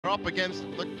Up against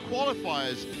the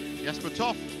qualifiers, Jesper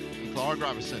Toft and Clara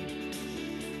Graversen.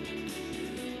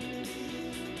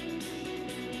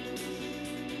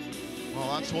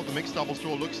 Well, that's what the mixed doubles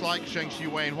draw looks like. Zheng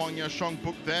Xiwei and Huang Yaqiong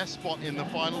booked their spot in the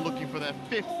final, looking for their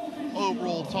 5th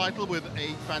overall title with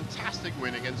a fantastic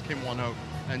win against Kim Won-ho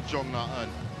and Jong Na-eun.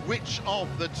 Which of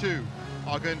the two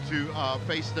are going to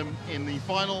face them in the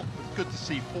final? It's good to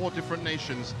see 4 different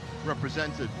nations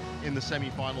represented in the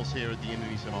semi-finals here at the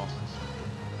Indonesian Masters.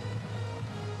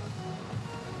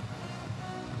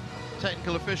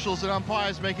 Technical officials and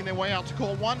umpires making their way out to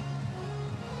court 1.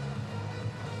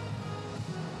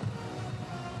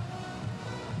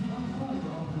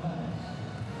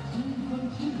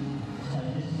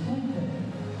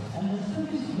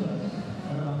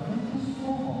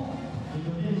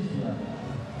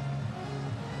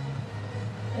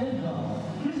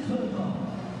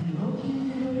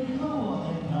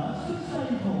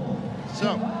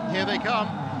 So, here they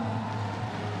come.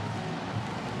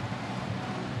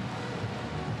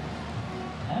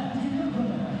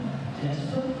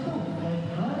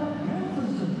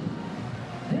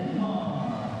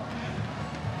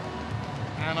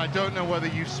 And I don't know whether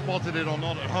you spotted it or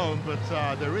not at home, but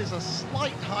there is a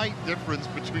slight height difference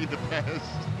between the pairs.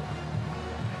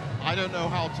 I don't know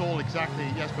how tall exactly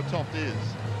Jesper Toft is,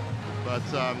 but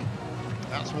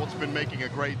that's what's been making a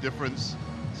great difference,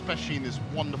 especially in this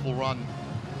wonderful run.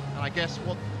 And I guess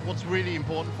what's really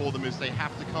important for them is they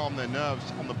have to calm their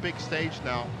nerves on the big stage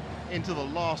now, into the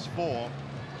last 4,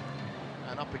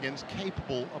 and up against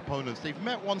capable opponents. They've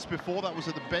met once before, that was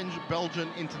at the Belgian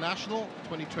International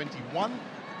 2021.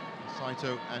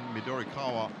 Saito and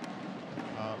Midorikawa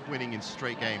winning in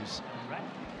straight games.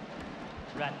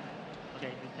 Red.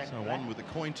 Okay, so one with the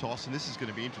coin toss, and this is going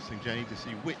to be interesting, Jenny, to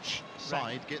see which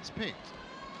side gets picked.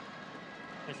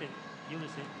 Receive. You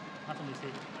receive. Nothing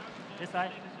receive. This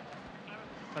side.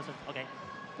 Person. Okay.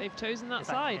 They've chosen that This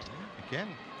side. Again.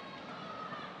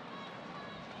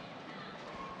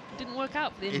 Didn't work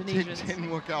out for the Indonesians. It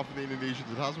didn't work out for the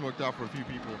Indonesians. It hasn't worked out for a few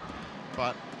people.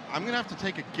 But I'm going to have to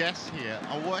take a guess here.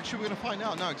 Well, actually, we're going to find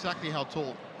out now exactly how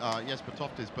tall Jesper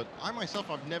Toft is. But I myself,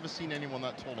 I've never seen anyone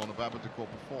that tall on a badminton court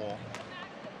before.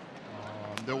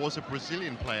 There was a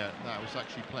Brazilian player that was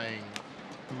actually playing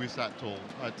who is that tall.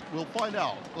 We'll find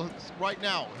out right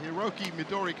now. Hiroki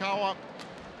Midorikawa,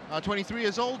 23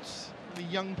 years old. The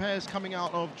young pairs coming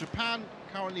out of Japan,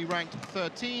 currently ranked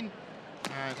 13.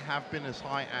 And have been as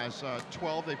high as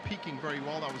 12. They're peaking very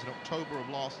well. That was in October of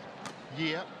last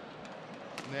year.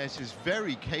 And there's his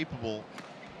very capable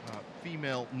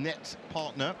female net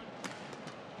partner,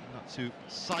 Natsu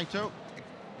Saito.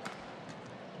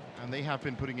 And they have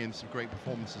been putting in some great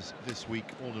performances this week,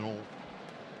 all in all.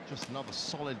 Just another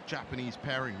solid Japanese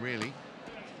pairing, really.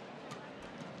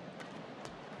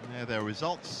 And there are their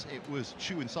results. It was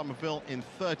Chu and Somerville in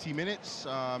 30 minutes.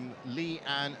 Lee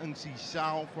and Eun-Si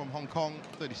Sao from Hong Kong,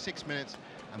 36 minutes.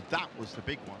 And that was the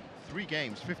big one. 3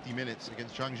 games, 50 minutes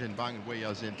against Zhang Zhenbang and Wei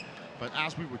Yazin. But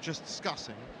as we were just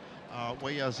discussing,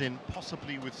 Wei Yazin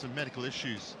possibly with some medical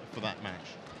issues for that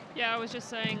match. Yeah, I was just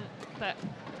saying that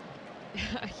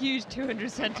a huge 200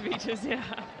 centimeters, yeah.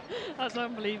 That's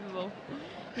unbelievable.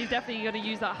 He's definitely going to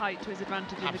use that height to his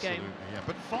advantage in the game. Yeah,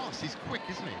 but fast, he's quick,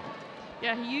 isn't he?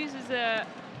 Yeah, he uses,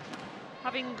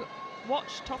 having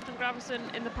watched Toft and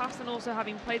Graversen in the past and also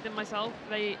having played them myself,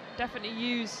 they definitely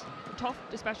use,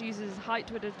 Toft especially uses his height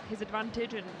to his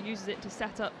advantage and uses it to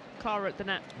set up Clara at the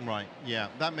net. Right, yeah,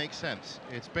 that makes sense.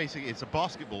 It's basically, it's a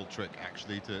basketball trick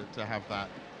actually to have that,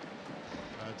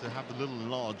 to have the little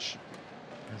large,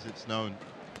 as it's known.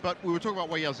 But we were talking about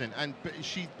Wei Yazin, and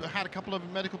she had a couple of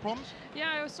medical problems?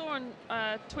 Yeah, I saw on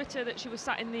Twitter that she was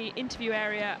sat in the interview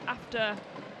area after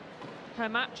her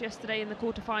match yesterday in the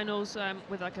quarterfinals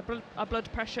with like a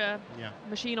blood pressure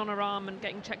machine on her arm and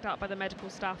getting checked out by the medical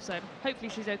staff, so hopefully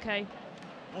she's okay.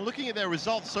 Well, looking at their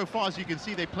results so far, as you can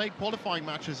see, they played qualifying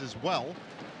matches as well,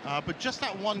 but just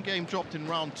that one game dropped in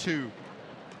round 2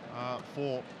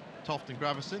 for Toft and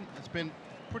Graversen. It's been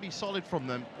pretty solid from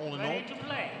them all in all.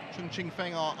 Chung Ching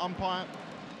Feng, our umpire,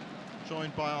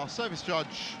 joined by our service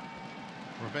judge,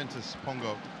 Raventus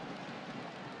Pongo.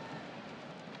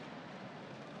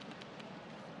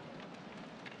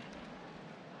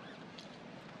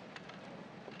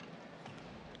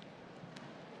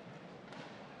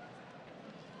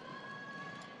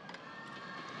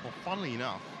 Well, funnily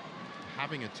enough,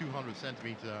 having a 200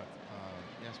 centimeter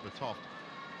Jesper Toft,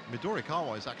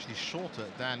 Midorikawa is actually shorter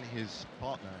than his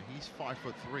partner. He's 5'3",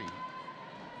 and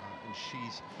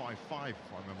she's 5'5", if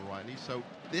I remember rightly. So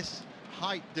this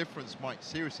height difference might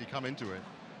seriously come into it.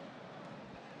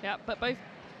 Yeah, but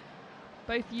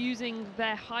both using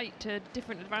their height to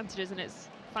different advantages, and it's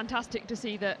fantastic to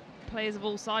see that players of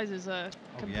all sizes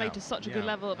can play to such a good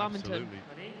level at badminton. Absolutely.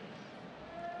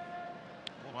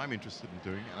 What I'm interested in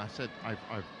doing, and I said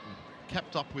I've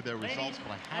kept up with their results,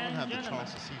 but I haven't had the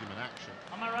chance to see them in action,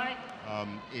 Am I right?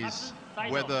 is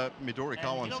whether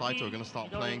Midorikawa and Saito are going to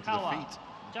start playing to the feet.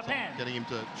 Japan. Getting him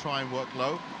to try and work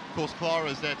low. Of course, Clara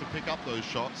is there to pick up those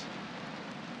shots.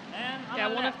 Yeah,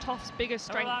 one of Toft's biggest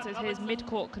strengths is his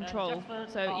mid-court control.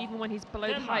 So even when he's below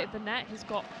the height of the net, he's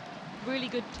got really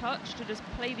good touch to just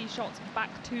play these shots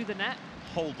back to the net.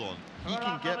 Hold on, he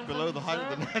can get below the height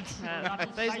of the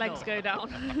net. Those legs go down.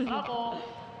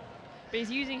 But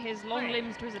he's using his long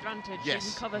limbs to his advantage. Yes,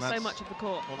 he can cover so much of the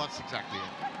court. Well, that's exactly it.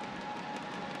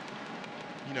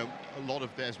 You know, a lot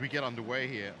of as we get underway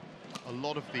here, a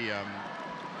lot of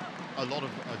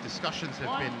discussions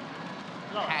have been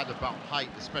had about height,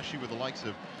 especially with the likes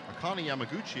of Akane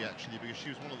Yamaguchi, actually, because she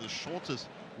was one of the shortest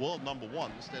world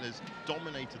 #1s that has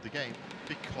dominated the game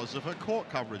because of her court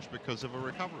coverage, because of her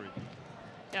recovery.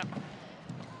 Yeah.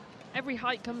 Every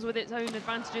height comes with its own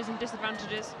advantages and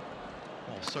disadvantages.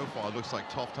 Well, so far it looks like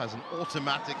Toft has an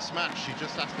automatic smash. She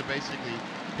just has to basically,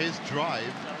 his drive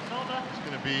is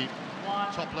going to be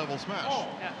top-level smash.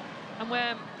 Yeah. And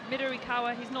where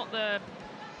Midorikawa, he's not the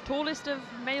tallest of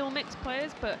male mixed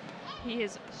players, but he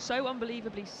is so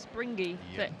unbelievably springy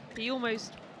that he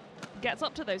almost gets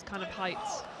up to those kind of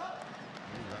heights.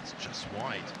 Ooh, that's just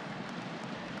wide.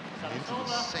 And into the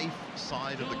safe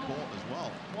side of the court as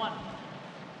well.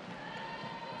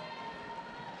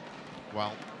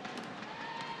 Well,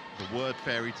 the word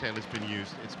fairy tale has been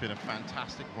used. It's been a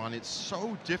fantastic run. It's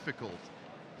so difficult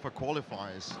for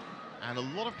qualifiers, and a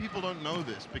lot of people don't know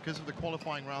this because of the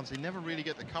qualifying rounds. They never really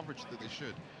get the coverage that they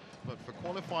should. But for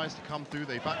qualifiers to come through,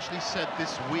 they've actually said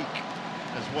this week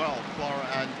as well, Clara,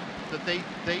 and that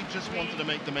they just wanted to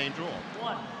make the main draw.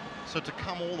 So to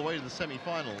come all the way to the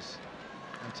semi-finals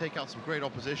and take out some great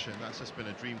opposition, that's just been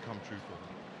a dream come true for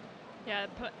them. Yeah,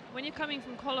 but when you're coming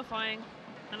from qualifying,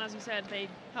 and as you said, they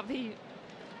have the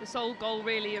sole goal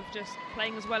really of just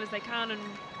playing as well as they can and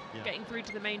getting through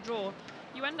to the main draw,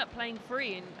 you end up playing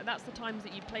free, and that's the times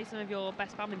that you play some of your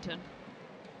best badminton.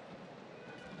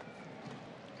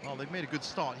 Well, they've made a good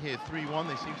start here, 3-1.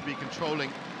 They seem to be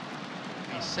controlling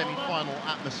the semi-final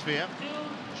atmosphere,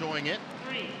 enjoying it.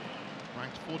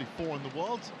 Ranked 44 in the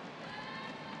world.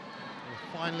 They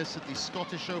were finalists at the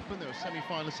Scottish Open. They were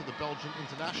semi-finalists at the Belgian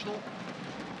International.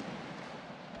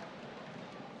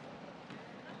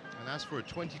 And as for a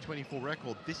 2024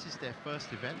 record, this is their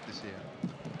first event this year.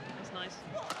 That's nice.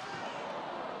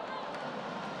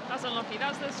 That's unlucky.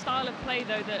 That's the style of play,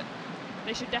 though, that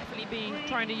they should definitely be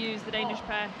trying to use, the Danish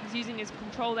pair. He's using his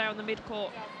control there on the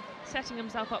mid-court, setting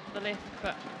himself up for the lift,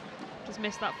 but just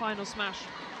missed that final smash.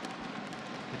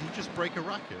 Did he just break a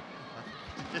racket?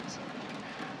 I think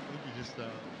he just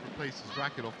replaced his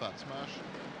racket off that smash.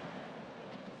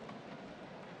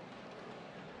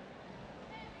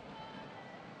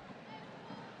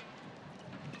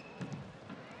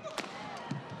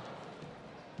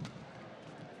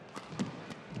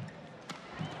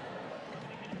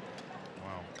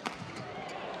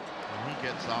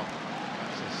 Gets up.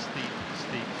 That's a steep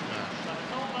smash.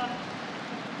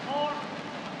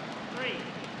 4-3.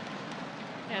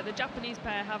 Yeah, the Japanese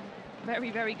pair have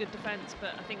very, very good defense,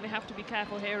 but I think they have to be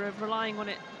careful here of relying on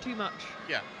it too much.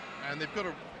 Yeah, and they've got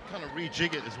to kind of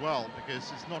rejig it as well,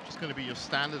 because it's not just going to be your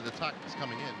standard attack that's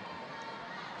coming in.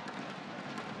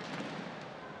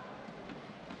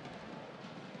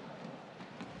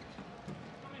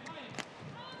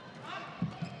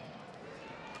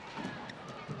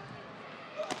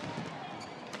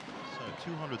 So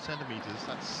 200 centimeters,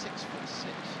 that's 6'6".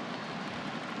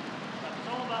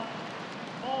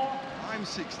 I'm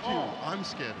 6'2". I'm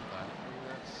scared of that.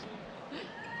 That's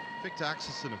Victor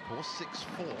Axelsen, of course, 6'4".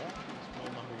 He's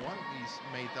world #1. He's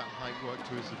made that height work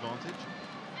to his advantage.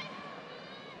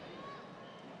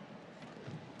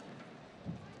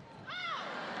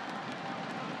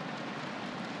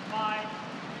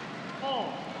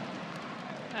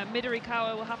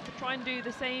 Midorikawa will have to try and do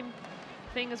the same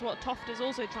thing as what Toft is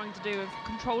also trying to do, of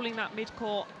controlling that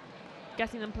mid-court,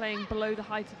 getting them playing below the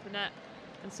height of the net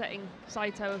and setting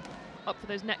Saito up for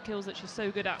those net kills that she's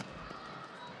so good at.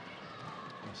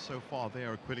 So far they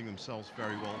are acquitting themselves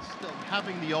very well, still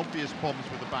having the obvious problems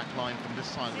with the back line from this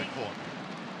side of the court.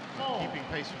 But keeping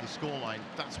pace with the scoreline,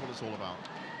 that's what it's all about.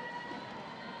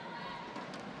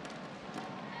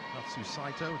 DAIHATSU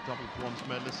Saito, double bronze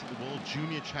medalist at the World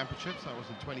Junior Championships. That was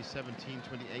in 2017,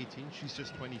 2018. She's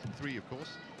just 23, of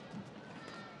course.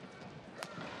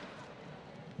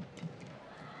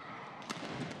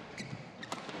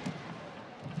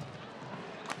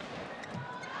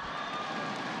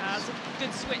 That's a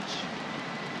good swing advantage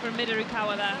from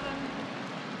Midorikawa there.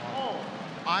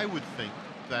 I would think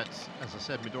that, as I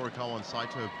said, Midorikawa and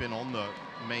Saito have been on the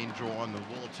main draw on the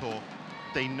World Tour.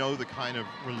 They know the kind of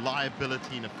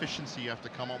reliability and efficiency you have to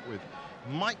come up with.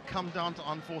 Might come down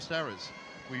to unforced errors.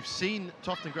 We've seen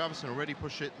Toft and Graversen already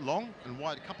push it long and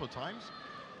wide a couple of times.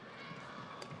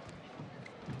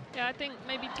 Yeah, I think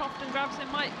maybe Toft and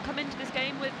Graversen might come into this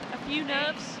game with a few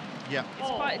nerves. Yeah. It's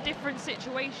quite a different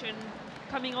situation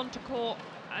coming onto court,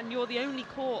 and you're the only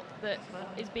court that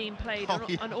is being played,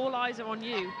 and all eyes are on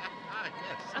you.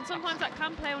 Yes. And sometimes that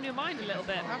can play on your mind a little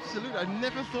bit. Absolutely, I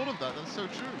never thought of that. That's so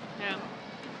true. Yeah.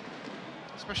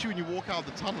 Especially when you walk out of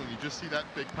the tunnel and you just see that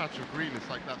big patch of green. It's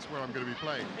like, that's where I'm going to be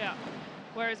playing. Yeah.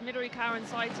 Whereas Midorikawa and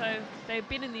Saito, they've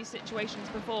been in these situations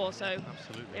before, so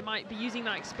they might be using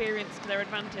that experience to their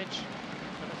advantage.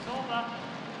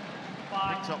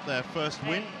 Picked up their first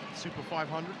win, Super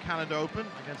 500 Canada Open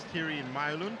against Thierry in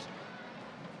Mailund.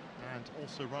 And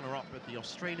also runner-up at the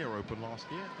Australia Open last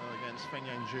year against Feng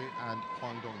Yangzhi and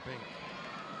Huang Dongping.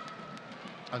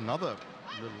 Another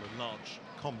little large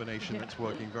combination that's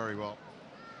working very well.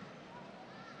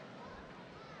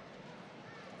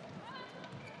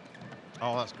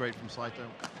 Oh, that's great from Saito.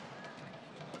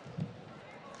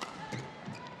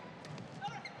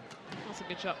 That's a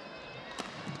good shot.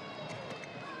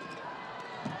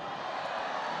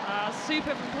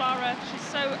 Super from Clara. She's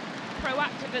so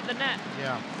proactive at the net.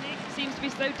 Yeah. Seems to be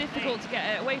so difficult to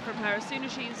get it away from her. As soon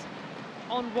as she's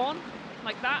on one,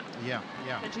 like that, yeah,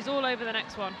 then she's all over the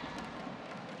next one.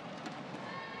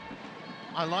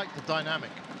 I like the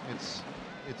dynamic. It's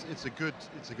a good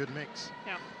mix.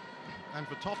 Yeah. And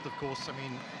for Toft, of course, I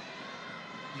mean,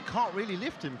 you can't really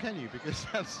lift him, can you? Because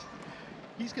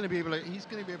he's going to be able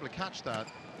to catch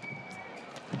that.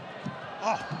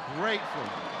 Oh, great from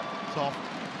Toft.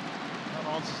 That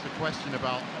answers the question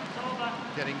about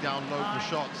getting down low for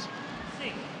shots.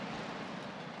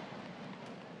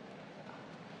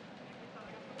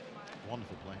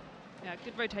 Wonderful play. Yeah,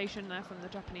 good rotation there from the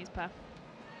Japanese pair.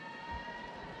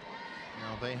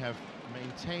 Now they have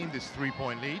maintained this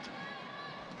 3-point lead.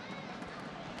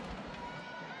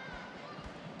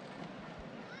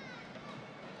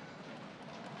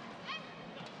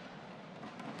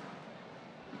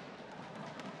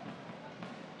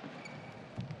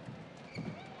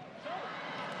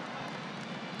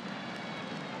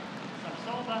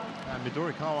 And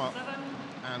Midorikawa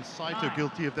and Saito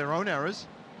guilty of their own errors.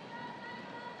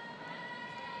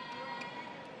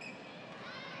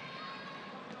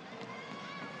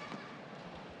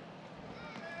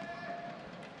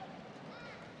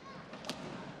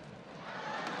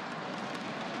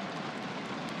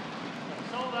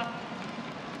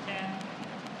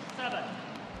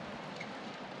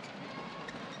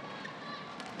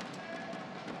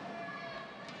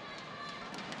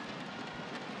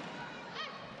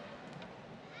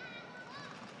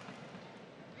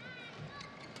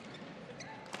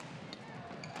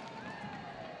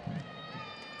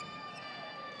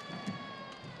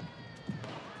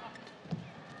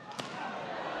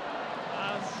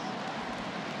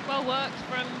 Well worked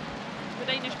from the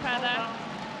Danish pair there.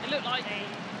 It looked like,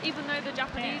 even though the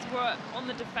Japanese were on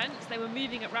the defence, they were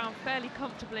moving it around fairly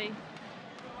comfortably.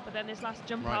 But then this last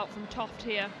jump out from Toft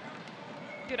here,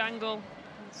 good angle,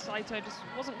 and Saito just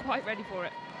wasn't quite ready for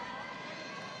it.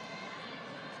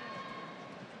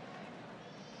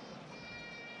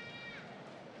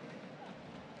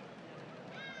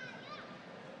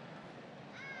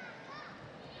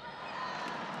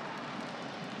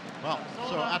 Well,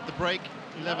 so at the break,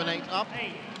 11-8 up,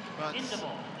 but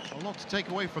a lot to take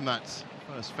away from that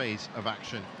first phase of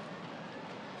action.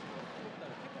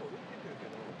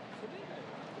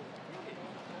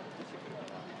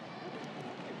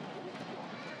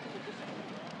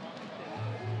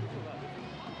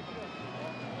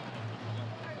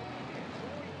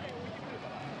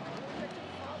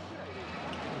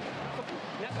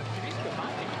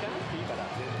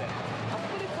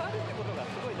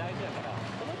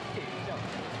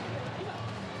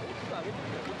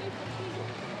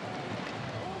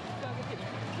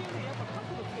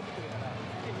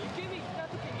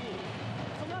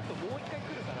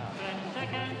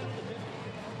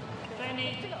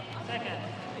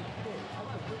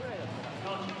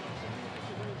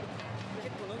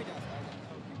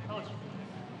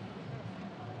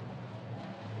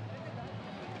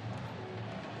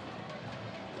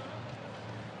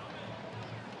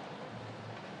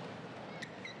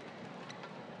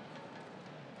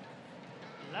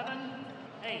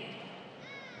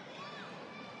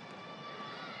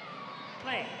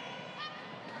 Play.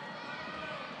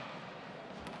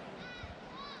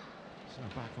 So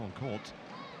back on court.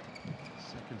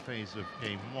 Second phase of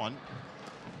game 1.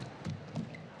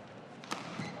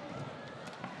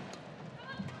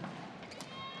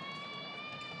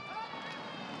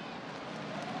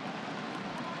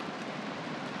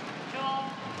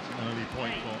 It's an early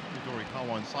point for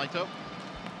Midorikawa and Saito.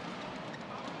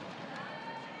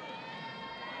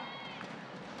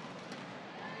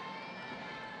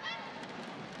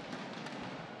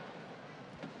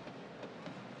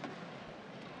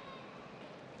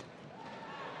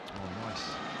 Oh, nice.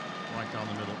 Right down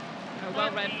the middle. Oh,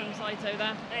 well read from Saito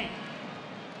there.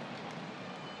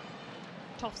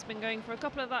 Toft's been going for a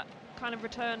couple of that kind of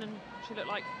return, and she looked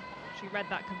like she read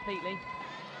that completely.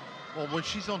 Well, when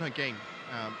she's on her game,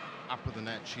 up at the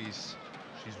net, she's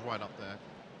right up there.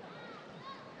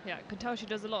 Yeah, I can tell she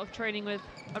does a lot of training with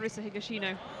Arisa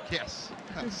Higashino. Yes,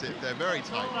 that's it. They're very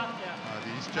tight.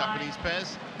 These Japanese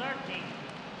pairs.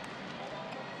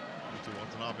 Yuta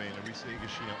Watanabe and Arisa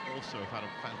Higashino also have had a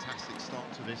fantastic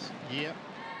start to this year.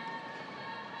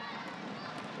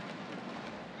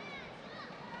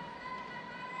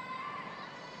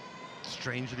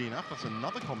 Strangely enough, that's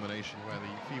another combination where the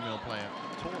female player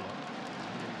taller.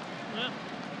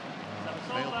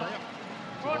 Male player.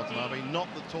 Watanabe, not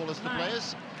the tallest of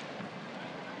players.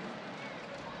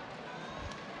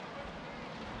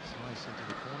 Slice into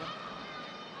the corner.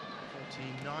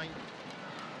 14-9.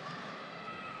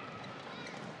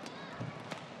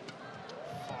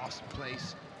 Fast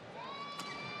place.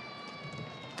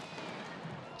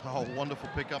 Oh, wonderful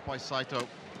pickup by Saito.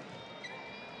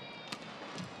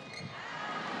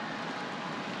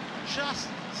 Just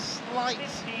slight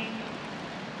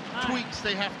tweaks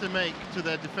they have to make to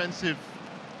their defensive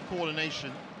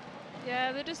coordination.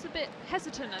 Yeah, they're just a bit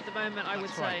hesitant at the moment, I would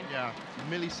say. Right, yeah,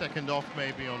 millisecond off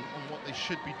maybe on what they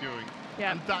should be doing.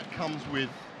 Yeah. And that comes with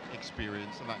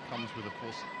experience, and that comes with, of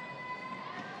course,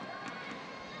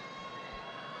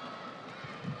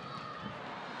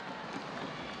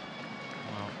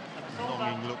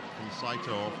 longing look from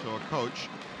Saito off to a coach.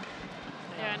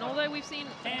 Yeah, and although we've seen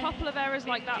a couple of errors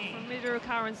like that from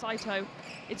Midorikawa and Saito,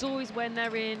 it's always when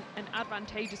they're in an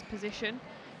advantageous position,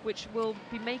 which will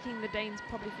be making the Danes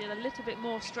probably feel a little bit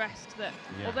more stressed that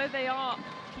although they are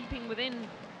keeping within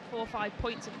 4 or 5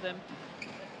 points of them,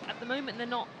 at the moment they're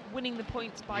not winning the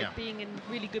points by being in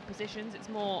really good positions. It's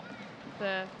more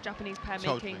the Japanese pair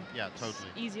making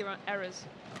easier errors.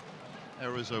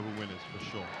 Errors over winners, for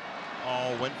sure.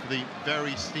 Oh, went for the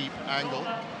very steep angle.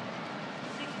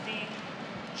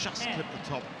 Just clipped the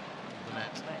top of the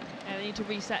net. Yeah, they need to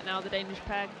reset now, the Danish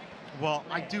pair. Well,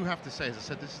 I do have to say, as I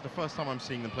said, this is the first time I'm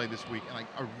seeing them play this week, and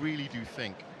I really do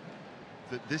think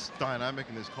that this dynamic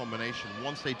and this combination,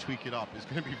 once they tweak it up, is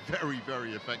going to be very,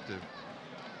 very effective.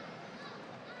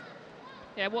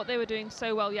 Yeah, what they were doing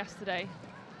so well yesterday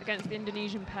against the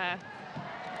Indonesian pair.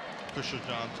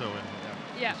 Kushajanto and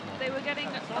yeah, they were getting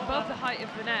above the height of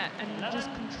the net and just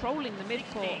controlling the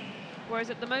midcourt. Whereas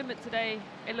at the moment today,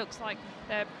 it looks like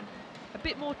they're a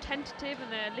bit more tentative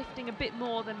and they're lifting a bit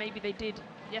more than maybe they did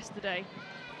yesterday.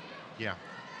 Yeah.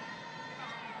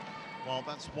 Well,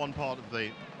 that's one part of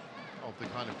the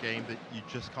kind of game that you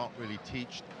just can't really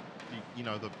teach. You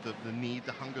know, the need,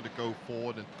 the hunger to go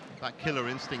forward, and that killer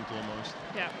instinct almost.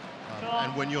 Yeah.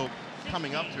 And when you're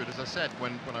coming up to it, as I said,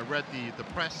 when I read the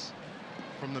press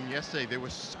from them yesterday, they were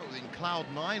so in cloud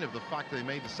 9 of the fact that they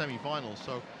made the semi-finals.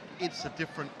 So it's a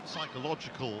different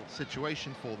psychological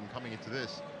situation for them coming into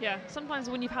this. Yeah, sometimes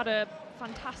when you've had a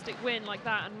fantastic win like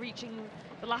that and reaching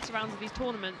the latter rounds of these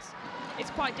tournaments,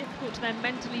 it's quite difficult to then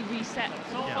mentally reset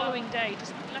for the following day,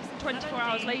 just less than 24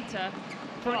 hours later,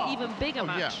 for an even bigger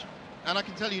match. Yeah. And I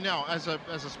can tell you now, as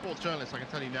a sports journalist, I can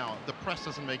tell you now, the press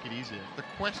doesn't make it easier. The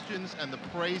questions and the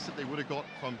praise that they would have got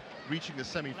from reaching the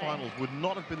semi-finals would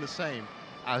not have been the same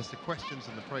as the questions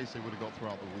and the praise they would have got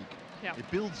throughout the week. Yeah. It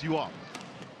builds you up.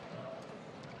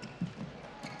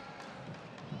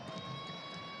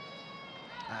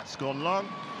 That's gone long.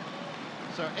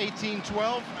 So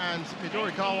 18-12, and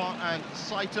Midorikawa and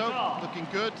Saito looking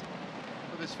good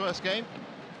for this first game.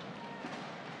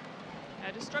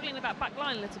 Yeah, just struggling with that back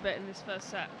line a little bit in this first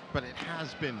set. But it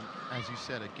has been, as you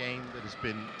said, a game that has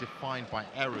been defined by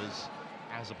errors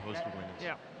as opposed to winners.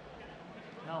 Yeah.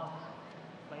 Well,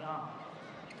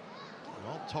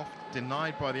 Toft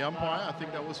denied by the umpire. I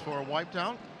think that was for a wipe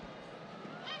down.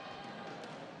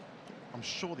 I'm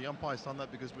sure the umpire's done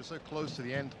that because we're so close to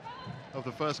the end of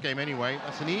the first game anyway.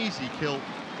 That's an easy kill.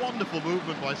 Wonderful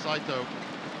movement by Saito.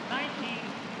 19.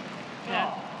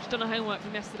 Yeah, she's done her homework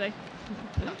from yesterday.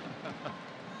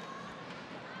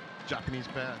 Japanese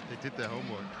pair, they did their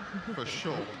homework, for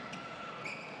sure.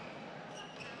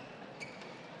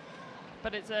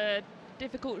 But it's a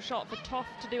difficult shot for Toft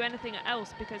to do anything else,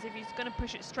 because if he's going to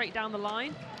push it straight down the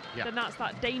line, then that's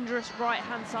that dangerous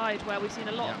right-hand side where we've seen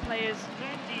a lot of players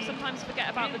sometimes forget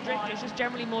about the drift. It's just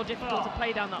generally more difficult to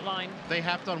play down that line. They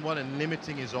have done well in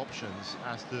limiting his options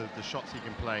as to the shots he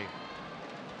can play.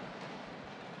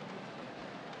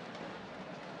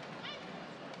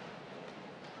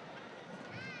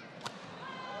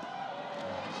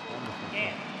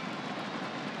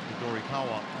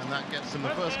 Midorikawa, and that gets them the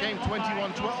first game,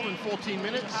 21-12 in 14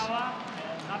 minutes.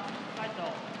 Saito,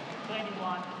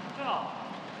 21-12.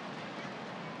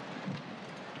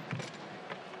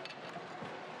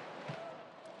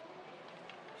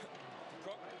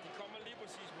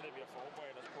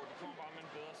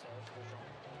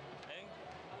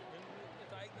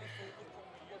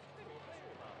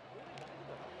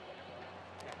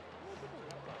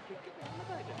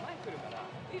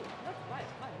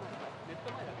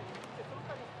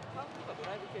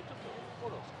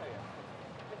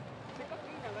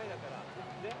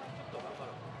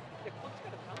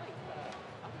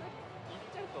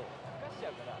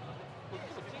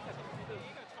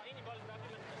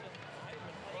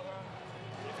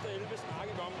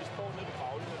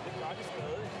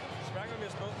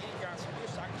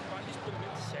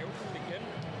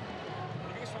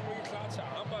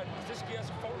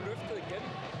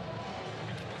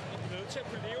 Til at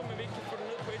kunne leve, men vi ikke kan få det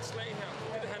ned på et slag her. Det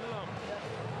er det, det handler om.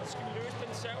 Så skal vi løse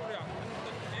den serv der.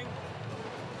 Ikke?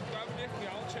 Gør vi det, vi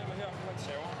aftaler her på hans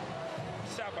server.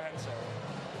 Især på hans server.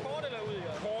 Kort eller ud i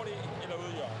hjørnet? Kort eller ud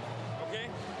i hjørnet. Okay?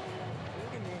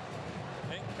 Ikke nu.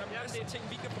 Ikke? Der er masser af ting,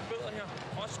 vi kan forbedre her.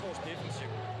 Også vores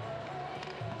defensiv.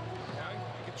 Ja, ikke?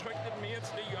 Vi kan trykke lidt mere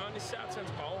til det hjørne, især til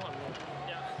hans baghånd nu.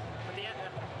 Ja, men det er det.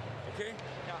 Okay?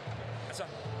 Ja. Altså,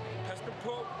 pas nu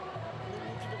på.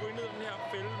 Nu går ned i den her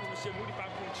fælde, nu siger, nu er de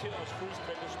bare punkteret os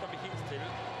fuldstændig, så står vi helt stille.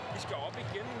 Vi skal op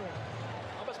igen nu.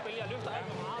 Op og spille, jeg løfter alt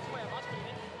for meget, så må jeg bare spille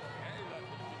ind. Ja, eller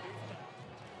løfter.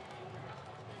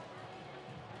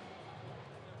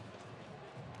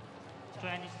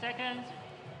 20 seconds.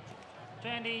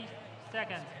 20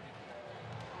 seconds.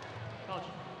 Coach.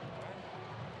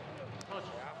 Coach.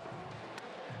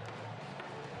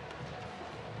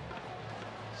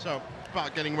 So,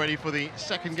 about getting ready for the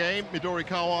second game.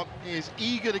 Midorikawa is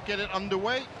eager to get it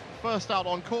underway. First out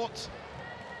on court.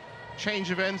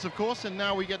 Change of ends, of course, and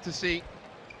now we get to see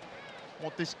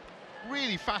what this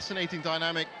really fascinating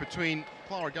dynamic between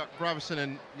Clara Graversen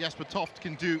and Jesper Toft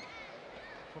can do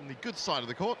from the good side of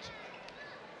the court.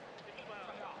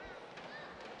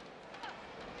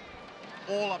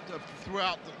 All up to,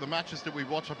 throughout the matches that we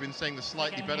watch, I've been saying the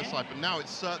slightly better side, but now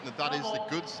it's certain that that is the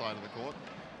good side of the court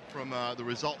from the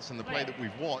results and the play that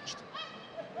we've watched.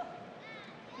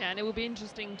 Yeah, and it will be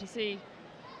interesting to see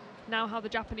now how the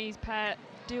Japanese pair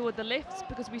deal with the lifts,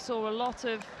 because we saw a lot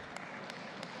of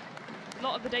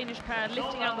the Danish pair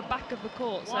lifting out the back of the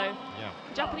court. So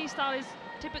the Japanese style is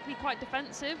typically quite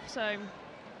defensive. So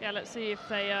yeah, let's see if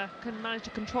they can manage to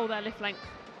control their lift length.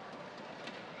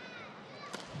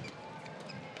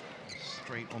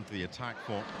 Straight onto the attack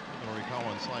for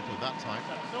Midorikawa and Saito that time.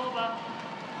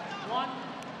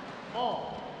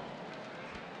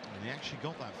 And he actually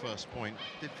got that first point.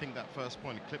 Did think that first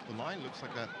point had clipped the line. Looks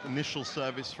like that initial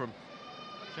service from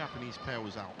Japanese pair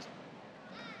was out.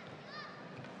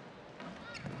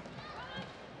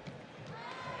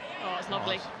 Oh, it's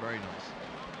lovely. That's very nice.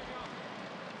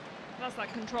 That's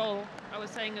that control I was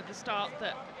saying at the start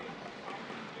that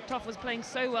Toft was playing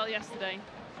so well yesterday.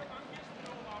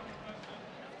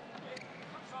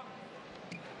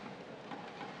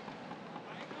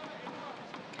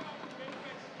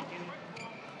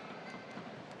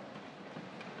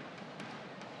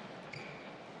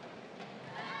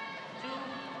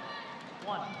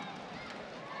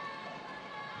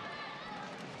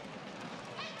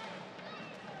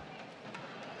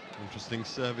 Interesting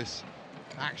service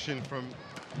action from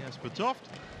Jesper Toft.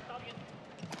 Oh,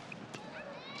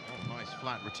 nice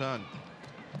flat return.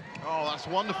 Oh, that's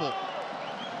wonderful.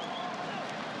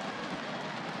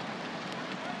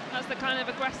 That's the kind of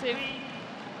aggressive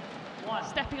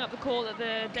stepping up the court that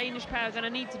the Danish pair are going to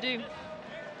need to do.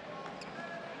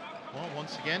 Well,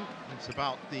 once again, it's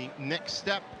about the next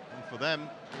step, and for them,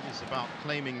 it is about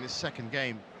claiming this second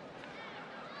game.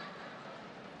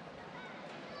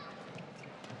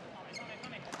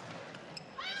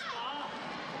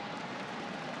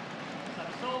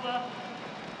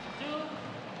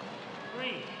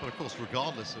 But of course,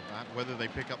 regardless of that, whether they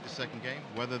pick up the second game,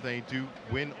 whether they do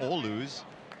win or lose,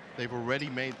 they've already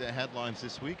made their headlines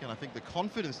this week, and I think the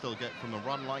confidence they'll get from a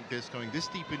run like this, going this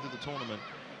deep into the tournament,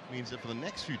 means that for the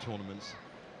next few tournaments,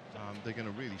 they're going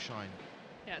to really shine.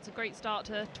 Yeah, it's a great start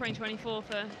to 2024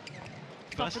 for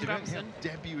Toft and event, Graversen.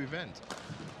 yeah, debut event.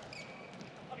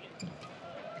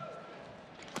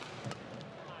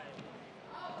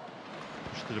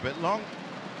 Pushed it a bit long.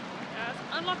 It's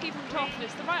unlucky from Toft.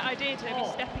 It's the right idea to be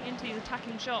stepping into these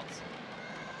attacking shots.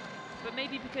 But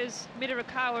maybe because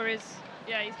Midorikawa is,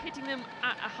 he's hitting them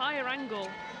at a higher angle.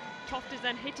 Toft is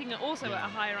then hitting it also at a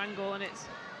higher angle, and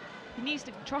he needs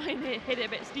to try and hit it a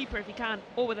bit steeper if he can,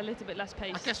 or with a little bit less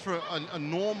pace. I guess for a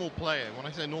normal player, when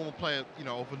I say normal player, you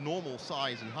know, of a normal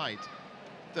size and height,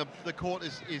 the court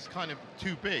is kind of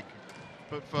too big.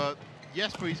 But for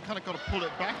Jesper, he's kind of got to pull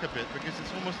it back a bit because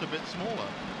it's almost a bit smaller.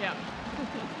 Yeah.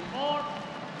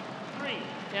 4-3.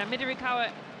 Yeah,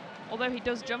 Midorikawa, although he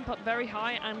does jump up very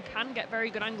high and can get very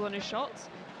good angle on his shots,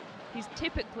 he's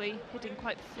typically hitting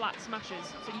quite flat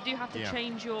smashes. So you do have to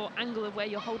change your angle of where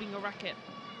you're holding your racket.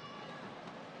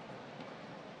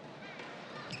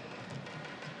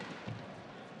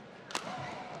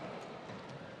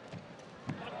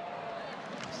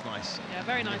 It's nice. Yeah,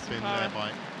 very nice Been from there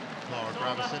by Clara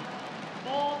Graversen.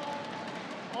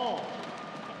 4-all.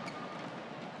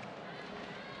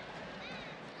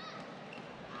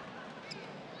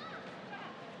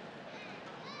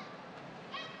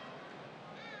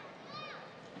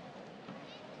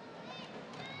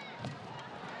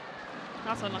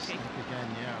 That's unlucky.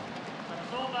 Again, yeah.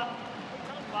 That's over.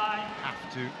 5.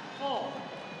 Have to 4.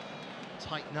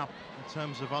 tighten up in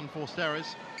terms of unforced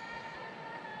errors.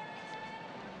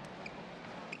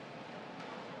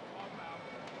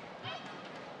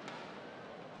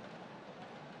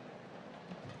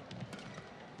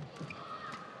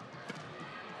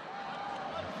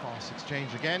 Fast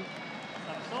exchange again.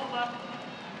 That's over.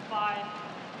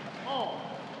 5-all.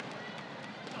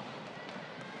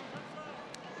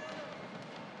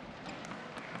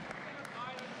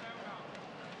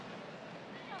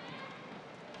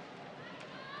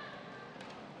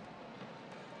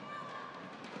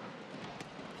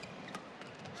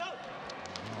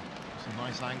 It's a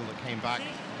nice angle that came back.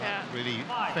 Yeah. That really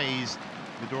phased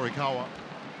Midorikawa.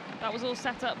 That was all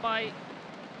set up by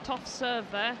Toft's serve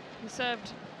there. He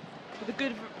served with a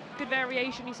good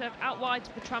variation. He served out wide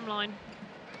to the tram line.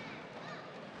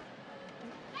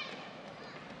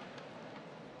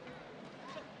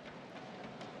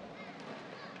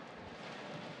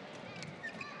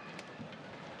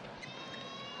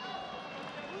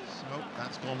 So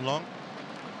that's gone long.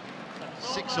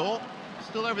 6-all.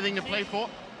 Still everything to play for.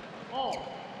 I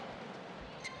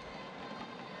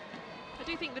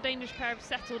do think the Danish pair have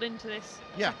settled into this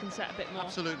second set a bit more.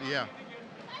 Absolutely, yeah.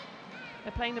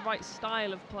 They're playing the right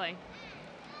style of play.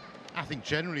 I think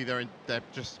generally their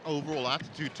just overall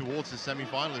attitude towards the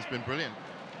semi-final has been brilliant.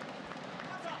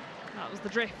 That was the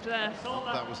drift there.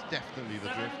 That was definitely the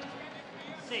drift.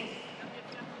 6.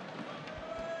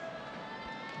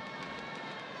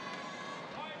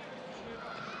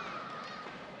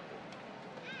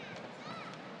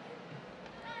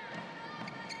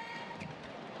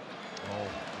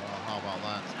 How about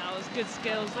that? That was good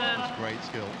skills there. That's great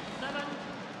skill.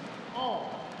 7-all.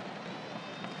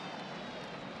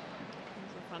 It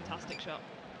was a fantastic shot.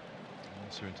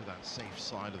 Also into that safe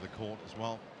side of the court as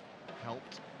well.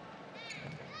 Helped.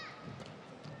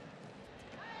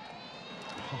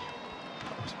 Oh,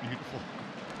 that was beautiful.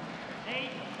 8.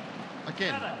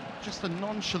 Again, just a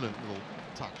nonchalant little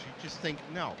touch. You just think,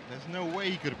 no, there's no way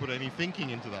he could have put any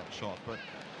thinking into that shot, but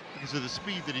because of the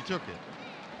speed that he took it,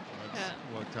 it's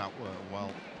worked out well.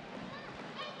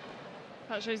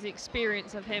 That shows the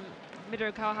experience of him,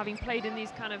 Midorikawa, having played in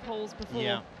these kind of holes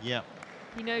before. Yeah.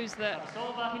 He knows that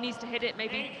he needs to hit it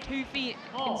maybe 2 feet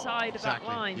inside of that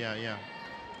line. Yeah.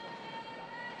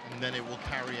 And then it will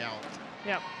carry out.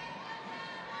 Yeah.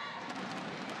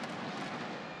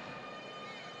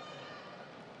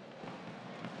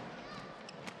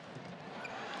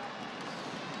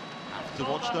 Have to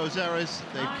watch those errors.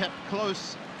 They've kept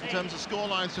close in terms of score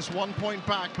lines, just 1 point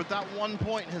back, but that 1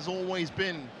 point has always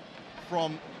been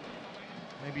from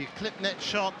maybe a clip net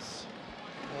shots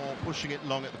or pushing it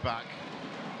long at the back.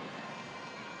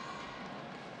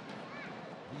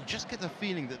 You just get the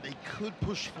feeling that they could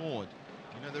push forward.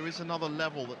 You know, there is another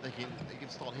level that they can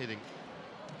start hitting.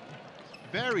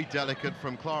 Very delicate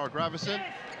from Clara Graversen.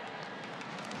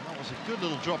 And that was a good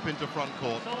little drop into front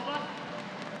court.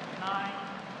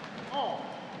 9-all.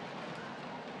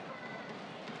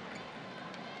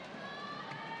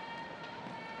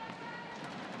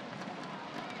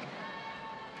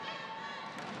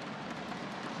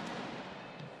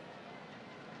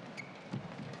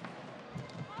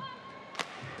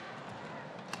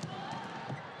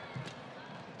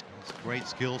 Great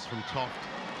skills from Toft.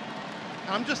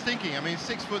 And I'm just thinking, I mean,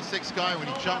 6'6" guy, when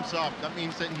he jumps up, that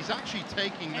means that he's actually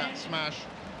taking that smash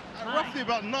roughly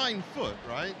about 9 foot,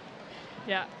 right?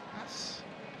 Yeah. That's...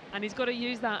 And he's got to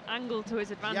use that angle to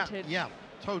his advantage. Yeah,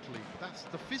 totally. That's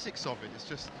the physics of it. It's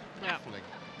just baffling.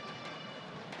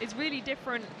 It's really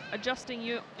different adjusting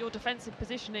your defensive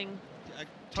positioning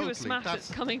Totally. to a smash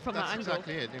that's coming from that angle. That's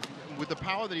exactly it. With the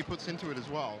power that he puts into it as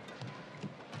well.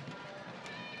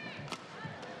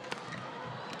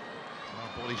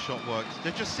 Body shot works.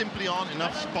 There just simply aren't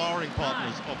enough sparring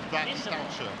partners of that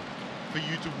stature for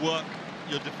you to work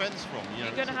your defense from. You know,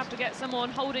 you're going to have to get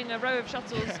someone holding a row of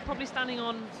shuttles, probably standing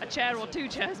on a chair or 2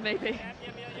 chairs maybe.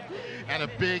 And a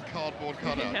big cardboard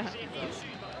cutout. Yeah.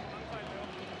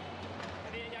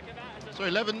 So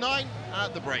 11-9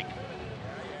 at the break.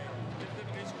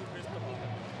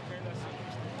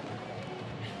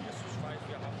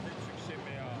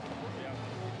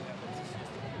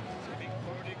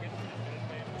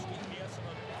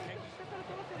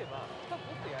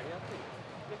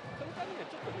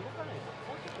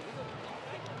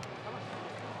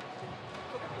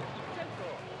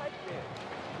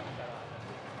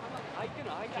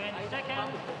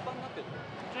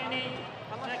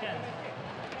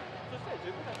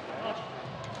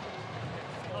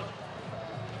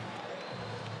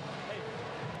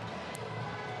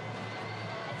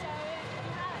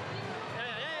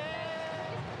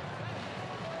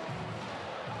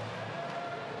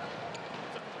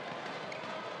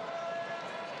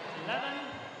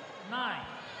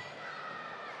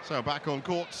 So back on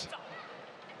court.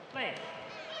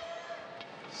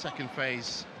 Second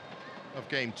phase of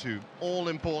game 2. All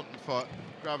important for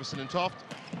Graversen and Toft.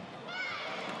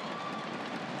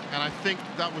 And I think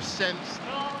that was sensed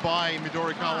by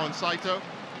Midorikawa and Saito.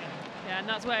 Yeah, and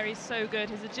that's where he's so good.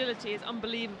 His agility is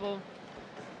unbelievable.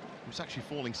 He was actually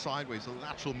falling sideways. The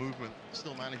lateral movement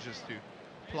still manages to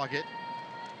plug it.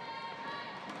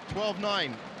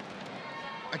 12-9.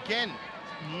 Again,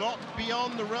 not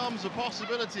beyond the realms of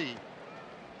possibility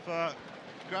for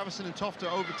Graversen and Toft to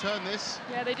overturn this.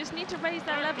 Yeah, they just need to raise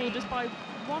their level just by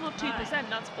 1 or 2%.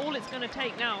 That's all it's going to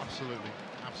take now. Absolutely,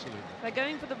 absolutely. They're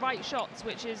going for the right shots,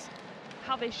 which is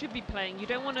how they should be playing. You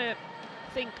don't want to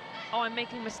think, oh, I'm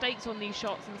making mistakes on these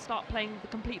shots and start playing the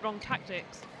complete wrong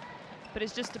tactics. But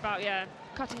it's just about, yeah,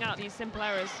 cutting out these simple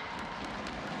errors.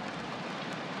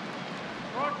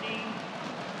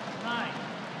 14-9.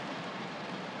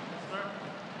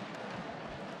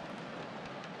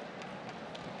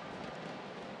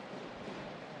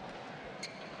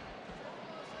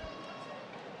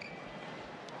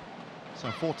 So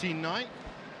 14-9.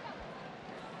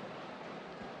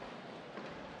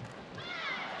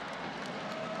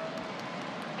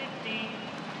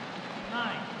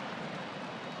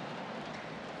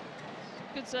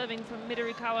 Good serving from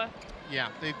Midorikawa. Yeah,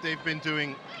 they've been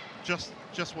doing just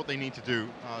what they need to do,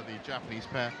 the Japanese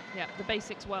pair. Yeah, the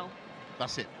basics well.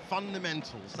 That's it.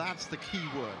 Fundamentals, that's the key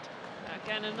word.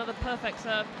 Again, another perfect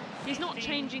serve. He's not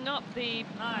changing up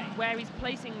where he's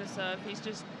placing the serve. He's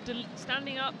just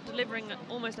standing up, delivering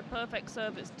almost a perfect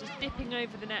serve. It's just dipping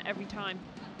over the net every time.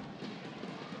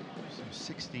 So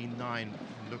 16-9,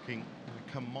 looking in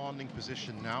a commanding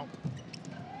position now.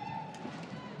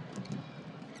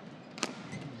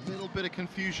 A little bit of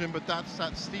confusion, but that's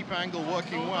that steep angle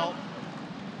working well.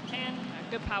 10,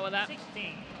 good power there.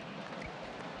 16.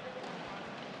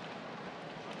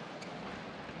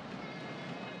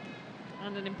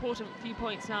 And an important few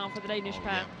points now for the Danish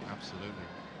pair. Yeah, absolutely.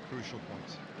 Crucial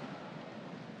points.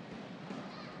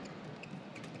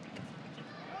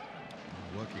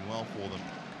 Working well for them.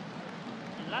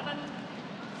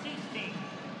 11-16.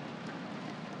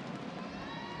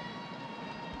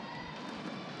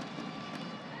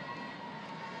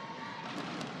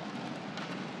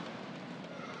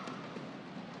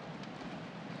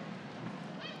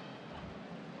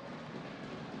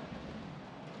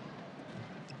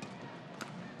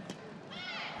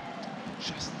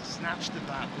 Just snatched at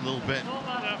that a little bit.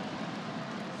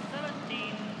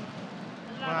 17-11.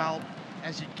 Well,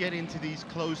 as you get into these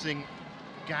closing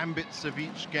gambits of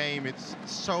each game, it's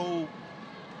so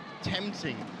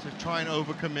tempting to try and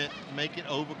overcommit, make it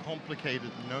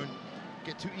overcomplicated, and don't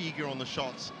get too eager on the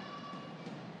shots.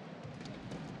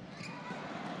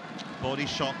 Body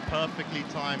shot perfectly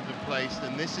timed and placed,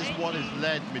 and this is what has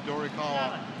led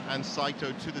Midorikawa and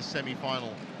Saito to the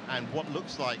semi-final, and what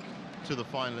looks like to the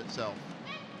final itself.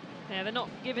 Yeah, they're not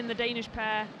giving the Danish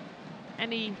pair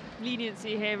any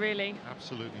leniency here, really.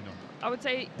 Absolutely not. I would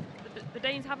say the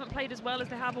Danes haven't played as well as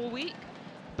they have all week,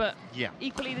 but yeah,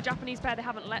 equally the Japanese pair, they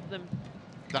haven't let them.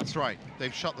 That's right.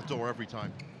 They've shut the door every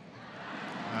time.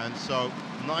 And so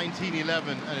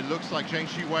 19-11, and it looks like Zheng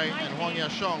Shiwei and Huang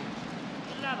Yashong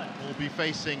will be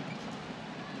facing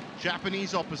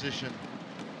Japanese opposition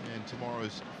in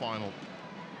tomorrow's final.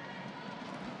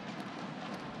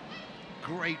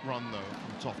 Great run, though,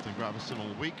 from Toft and Graversen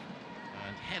all week,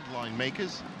 and headline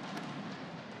makers.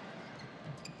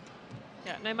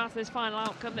 Yeah, no matter this final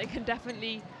outcome, they can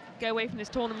definitely go away from this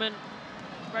tournament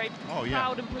very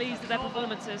proud and pleased with their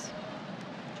performances.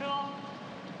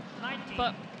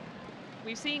 But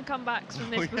we've seen comebacks from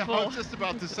this before. I was just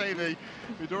about to say the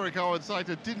Midorikawa and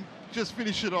Saito didn't just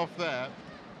finish it off there.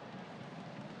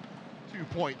 2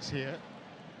 points here.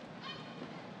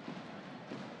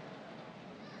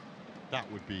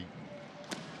 That would be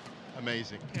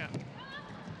amazing. Yeah.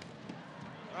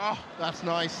 Oh, that's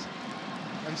nice.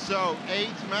 And so 8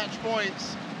 match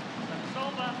points.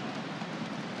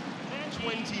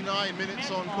 29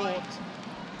 minutes on court.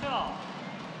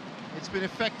 It's been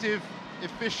effective,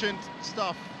 efficient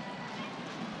stuff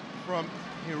from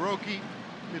Hiroki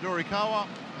Midorikawa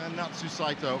and Natsu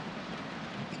Saito.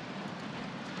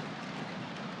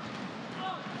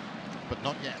 But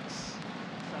not yet.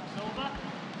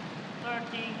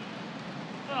 30,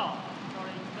 12,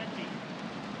 sorry, 20.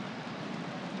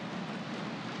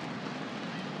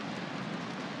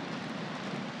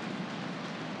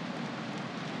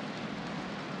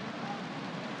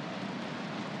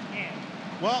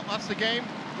 Well, that's the game.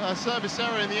 Service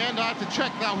error in the end. I had to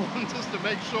check that one just to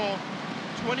make sure.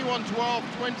 21-12,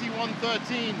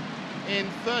 21-13 in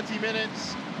 30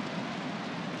 minutes.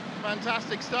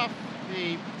 Fantastic stuff.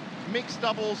 The mixed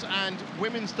doubles and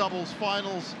women's doubles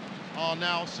finals are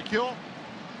now secure.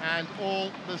 And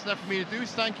all that's left for me to do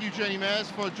is thank you, Jenny Mayers,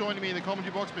 for joining me in the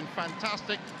commentary box. It's been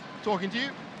fantastic talking to you.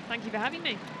 Thank you for having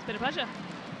me. It's been a pleasure.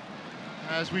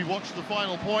 As we watch the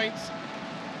final points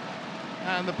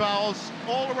and the bows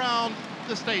all around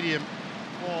the stadium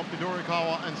for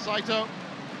Midorikawa and Saito.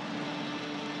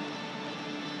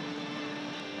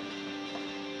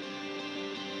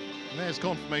 And there's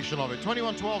confirmation of it.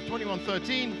 21-12,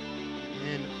 21-13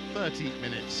 in 30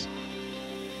 minutes.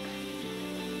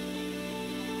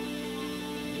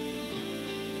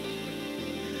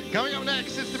 Coming up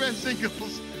next, it's the men's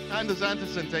singles. Anders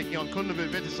Andersen taking on Kunlevi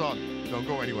Vittisson. Don't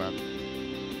go anywhere.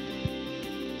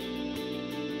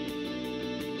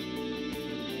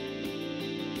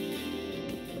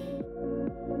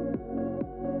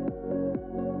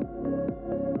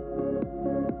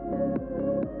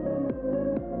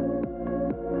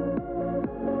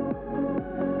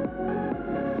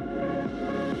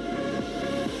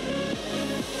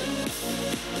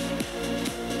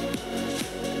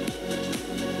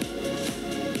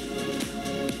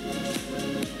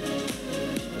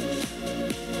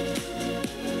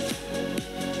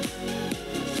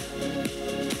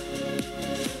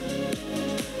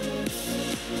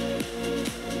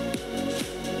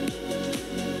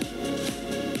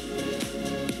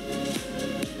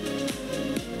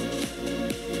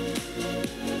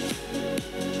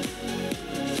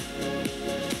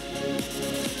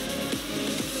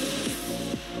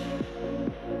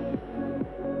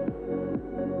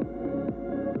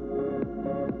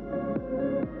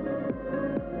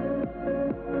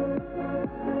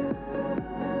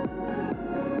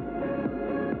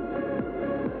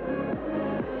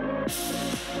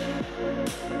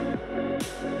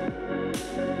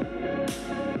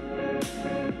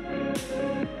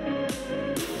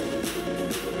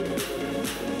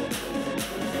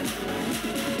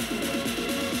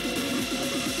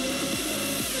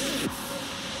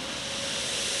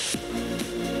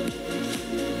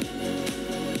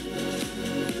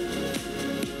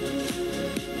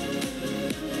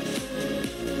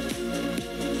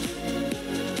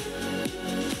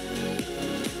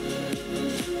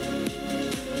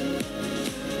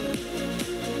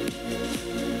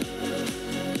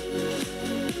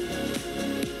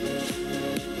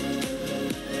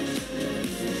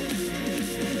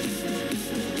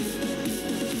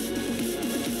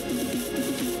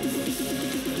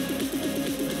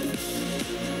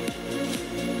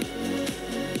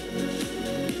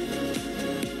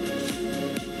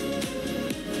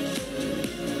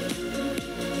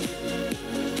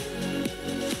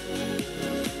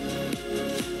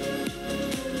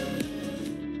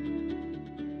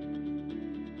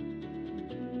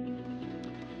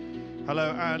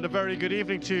 Hello and a very good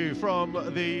evening to you from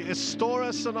the Istora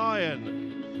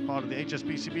Senayan, part of the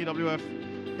HSBC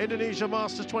BWF Indonesia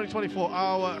Masters 2024,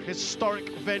 our historic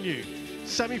venue.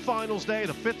 Semi-finals day,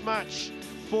 the 5th match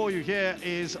for you here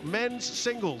is men's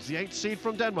singles. The 8th seed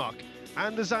from Denmark,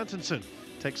 Anders Andersen,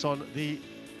 takes on the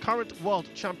current world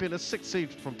champion, a 6th seed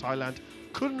from Thailand,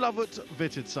 Kunlevi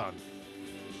Vittisson.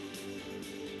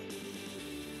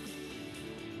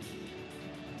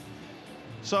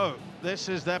 So this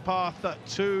is their path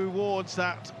towards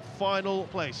that final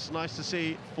place. Nice to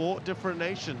see 4 different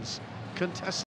nations contesting.